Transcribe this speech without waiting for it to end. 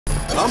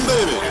Humm,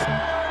 baby.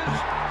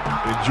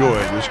 Enjoy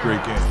this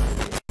great game.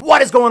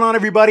 What is going on,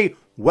 everybody?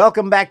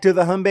 Welcome back to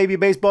the Humm Baby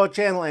Baseball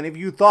channel. And if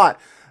you thought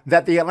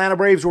that the Atlanta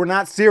Braves were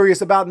not serious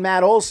about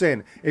Matt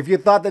Olson, if you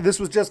thought that this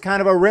was just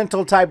kind of a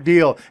rental type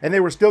deal and they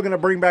were still going to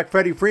bring back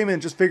Freddie Freeman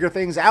and just figure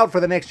things out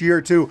for the next year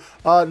or two,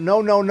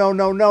 no.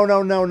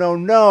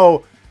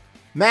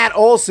 Matt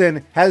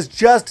Olson has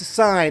just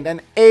signed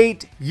an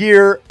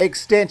 8-year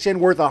extension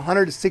worth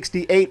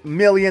 $168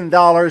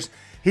 million.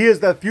 He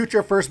is the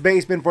future first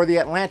baseman for the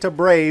Atlanta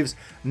Braves,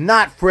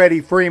 not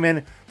Freddie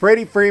Freeman.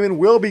 Freddie Freeman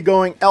will be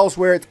going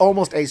elsewhere. It's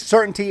almost a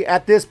certainty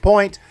at this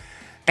point.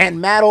 And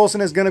Matt Olson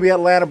is going to be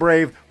Atlanta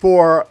Brave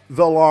for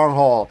the long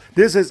haul.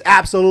 This is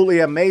absolutely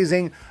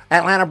amazing.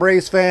 Atlanta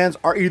Braves fans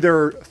are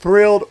either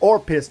thrilled or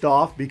pissed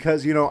off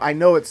because, you know, I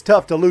know it's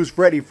tough to lose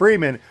Freddie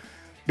Freeman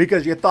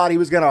because you thought he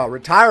was going to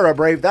retire a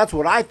Brave. That's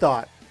what I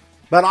thought.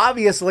 But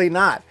obviously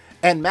not.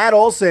 And Matt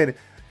Olson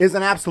is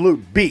an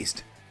absolute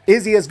beast.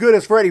 Is he as good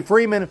as Freddie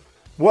Freeman?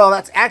 Well,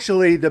 that's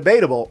actually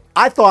debatable.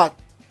 I thought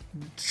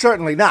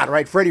certainly not,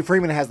 right? Freddie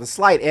Freeman has the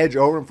slight edge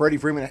over him. Freddie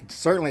Freeman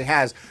certainly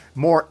has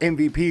more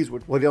MVPs.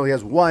 Well, he only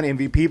has one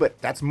MVP,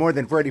 but that's more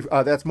than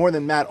that's more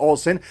than Matt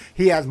Olson.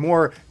 He has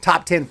more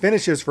top 10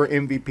 finishes for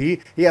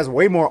MVP. He has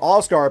way more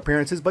All-Star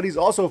appearances, but he's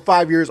also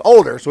 5 years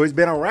older, so he's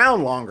been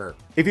around longer.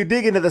 If you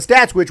dig into the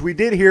stats, which we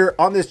did here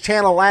on this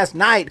channel last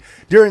night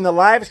during the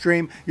live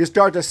stream, you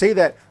start to see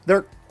that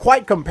they're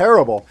quite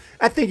comparable.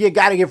 I think you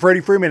got to give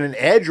Freddie Freeman an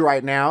edge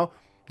right now,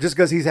 just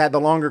because he's had the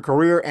longer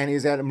career and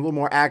he's had a little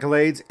more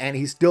accolades and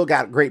he's still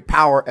got great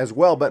power as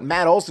well. But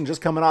Matt Olson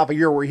just coming off a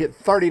year where he hit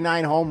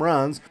 39 home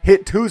runs,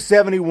 hit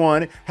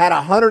 271, had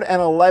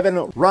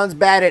 111 runs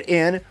batted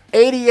in,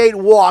 88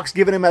 walks,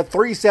 giving him a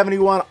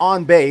 371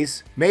 on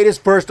base, made his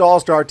first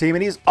All-Star team,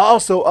 and he's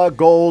also a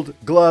Gold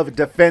Glove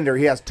defender.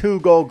 He has 2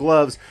 Gold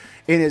Gloves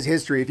in his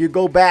history. If you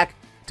go back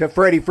to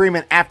Freddie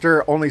Freeman,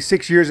 after only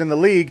 6 years in the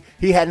league,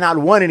 he had not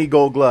won any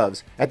Gold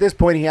Gloves. At this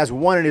point, he has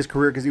one in his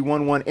career because he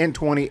won one in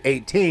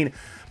 2018.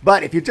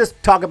 But if you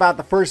just talk about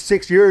the first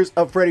 6 years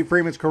of Freddie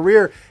Freeman's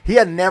career, he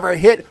had never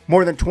hit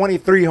more than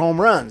 23 home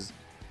runs.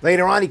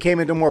 Later on, he came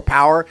into more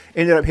power,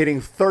 ended up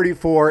hitting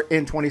 34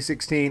 in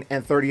 2016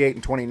 and 38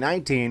 in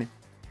 2019.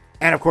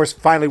 And of course,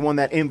 finally won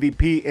that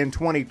MVP in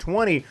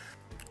 2020.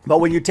 But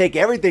when you take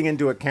everything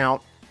into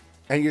account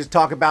and you just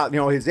talk about, you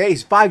know, his age,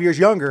 he's 5 years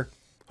younger.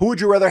 Who would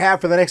you rather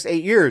have for the next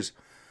 8 years?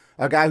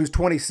 A guy who's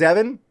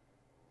 27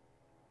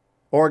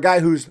 or a guy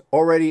who's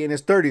already in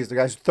his 30s? The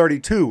guy's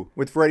 32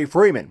 with Freddie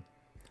Freeman,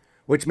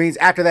 which means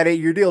after that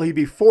 8-year deal, he'd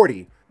be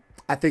 40.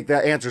 I think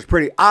that answer is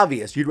pretty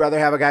obvious. You'd rather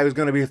have a guy who's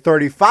going to be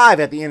 35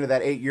 at the end of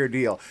that 8-year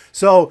deal.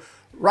 So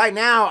right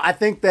now, I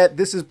think that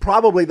this is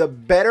probably the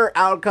better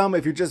outcome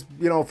if you just,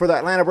 you know, for the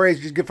Atlanta Braves,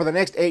 just get for the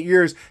next 8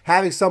 years,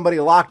 having somebody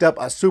locked up,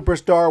 a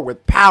superstar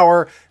with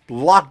power,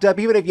 locked up,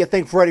 even if you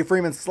think Freddie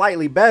Freeman's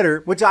slightly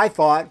better, which I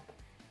thought,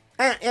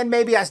 and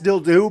maybe I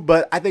still do,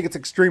 but I think it's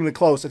extremely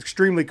close,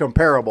 extremely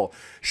comparable.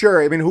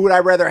 Sure, I mean, who would I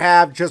rather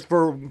have just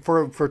for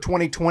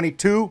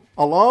 2022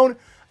 alone?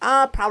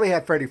 Probably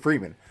have Freddie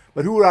Freeman.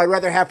 But who would I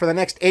rather have for the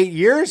next 8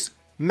 years?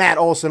 Matt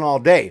Olson all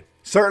day.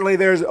 Certainly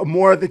there's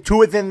more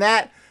to it than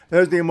that.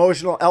 There's the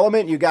emotional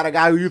element. You got a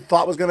guy who you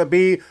thought was going to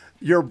be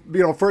your,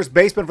 first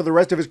baseman for the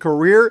rest of his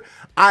career.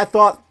 I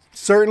thought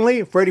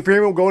certainly Freddie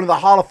Freeman will go into the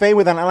Hall of Fame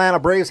with an Atlanta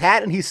Braves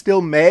hat, and he still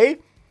may,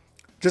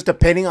 just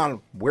depending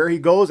on where he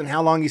goes and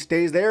how long he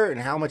stays there and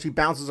how much he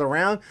bounces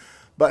around.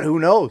 But who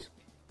knows?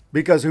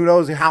 Because who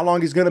knows how long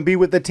he's going to be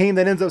with the team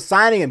that ends up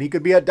signing him. He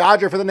could be a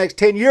Dodger for the next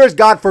 10 years,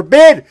 God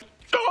forbid.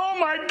 Oh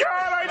my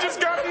God, I just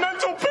got a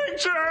mental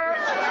picture.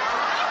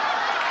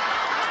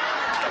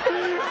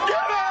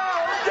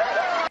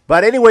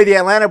 But anyway, the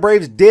Atlanta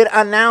Braves did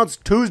announce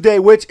Tuesday,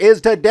 which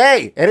is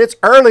today, and it's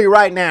early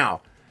right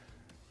now,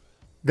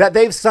 that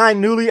they've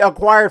signed newly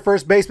acquired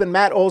first baseman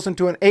Matt Olson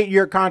to an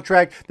 8-year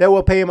contract that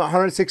will pay him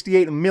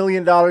 $168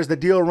 million. The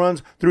deal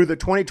runs through the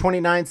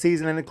 2029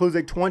 season and includes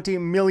a $20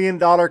 million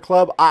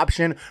club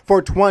option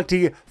for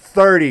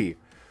 2030.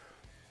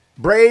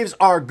 Braves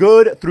are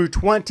good through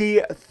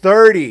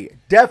 2030,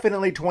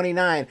 definitely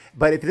 29.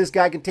 But if this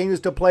guy continues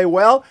to play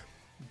well,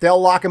 they'll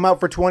lock him up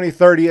for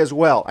 2030 as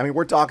well. I mean,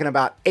 we're talking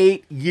about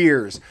 8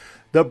 years.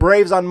 The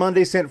Braves on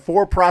Monday sent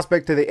 4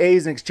 prospects to the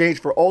A's in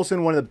exchange for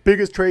Olson, one of the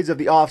biggest trades of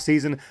the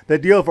offseason. The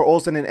deal for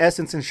Olson in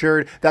essence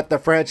ensured that the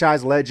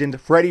franchise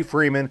legend Freddie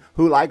Freeman,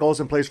 who like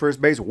Olson plays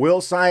first base, will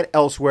sign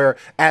elsewhere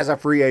as a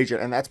free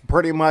agent. And that's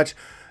pretty much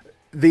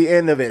the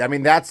end of it. I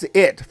mean, that's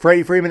it.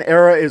 Freddie Freeman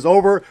era is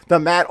over. The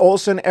Matt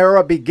Olson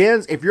era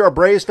begins. If you're a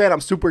Braves fan,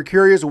 I'm super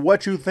curious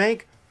what you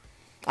think.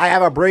 I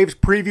have a Braves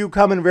preview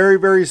coming very,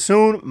 very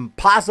soon,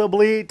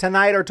 possibly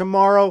tonight or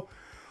tomorrow.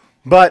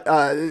 But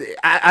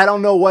I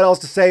don't know what else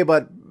to say,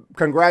 but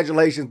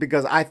congratulations,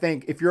 because I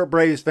think if you're a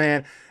Braves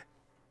fan,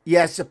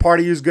 yes, a part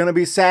of you is going to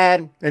be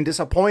sad and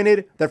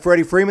disappointed that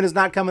Freddie Freeman is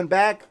not coming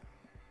back,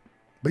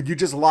 but you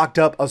just locked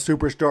up a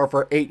superstar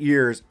for 8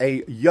 years,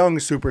 a young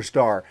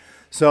superstar.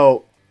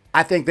 So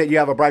I think that you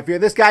have a bright future.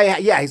 This guy,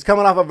 yeah, he's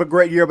coming off of a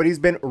great year, but he's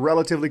been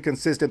relatively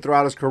consistent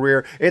throughout his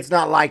career. It's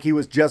not like he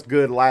was just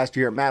good last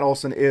year. Matt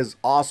Olson is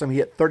awesome. He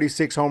hit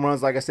 36 home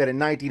runs, like I said, in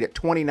 19, at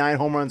 29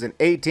 home runs in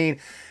 18.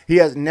 He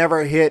has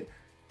never hit,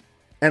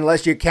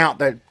 unless you count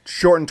the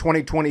shortened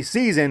 2020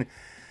 season,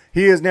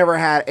 he has never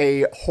had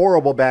a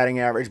horrible batting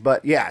average.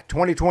 But yeah,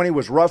 2020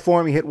 was rough for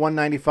him. He hit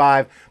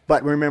 195.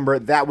 But remember,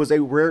 that was a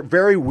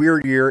very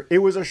weird year. It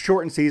was a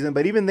shortened season,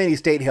 but even then he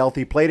stayed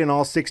healthy, played in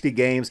all 60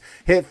 games,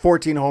 hit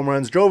 14 home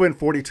runs, drove in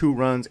 42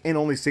 runs in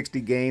only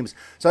 60 games.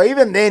 So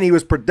even then he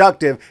was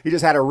productive. He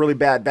just had a really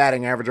bad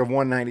batting average of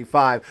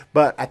 195.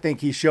 But I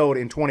think he showed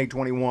in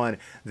 2021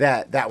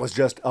 that that was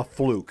just a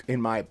fluke,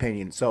 in my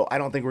opinion. So I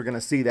don't think we're going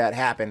to see that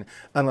happen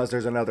unless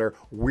there's another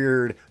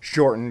weird,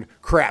 shortened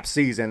crap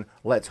season.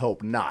 Let's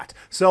hope not.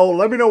 So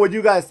let me know what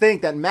you guys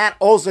think that Matt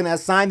Olson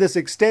has signed this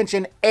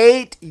extension,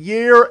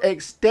 8-year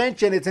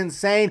extension. It's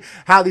insane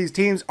how these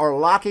teams are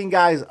locking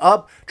guys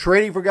up,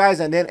 trading for guys,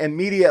 and then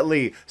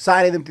immediately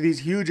signing them to these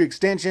huge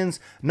extensions,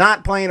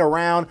 not playing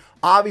around.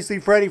 Obviously,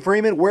 Freddie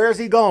Freeman, where is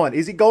he going?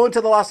 Is he going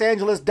to the Los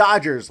Angeles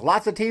Dodgers?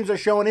 Lots of teams are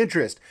showing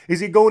interest.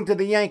 Is he going to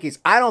the Yankees?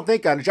 I don't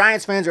think.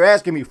 Giants fans are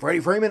asking me, Freddie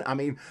Freeman? I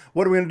mean,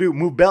 what are we going to do?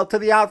 Move Belt to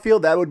the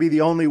outfield? That would be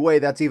the only way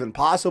that's even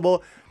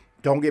possible.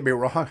 Don't get me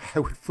wrong, I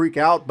would freak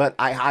out, but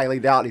I highly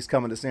doubt he's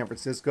coming to San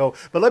Francisco.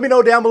 But let me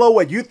know down below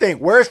what you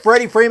think. Where's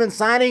Freddie Freeman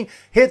signing?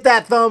 Hit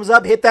that thumbs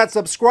up, hit that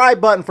subscribe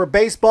button for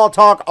baseball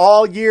talk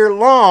all year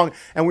long,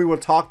 and we will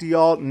talk to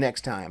y'all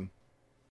next time.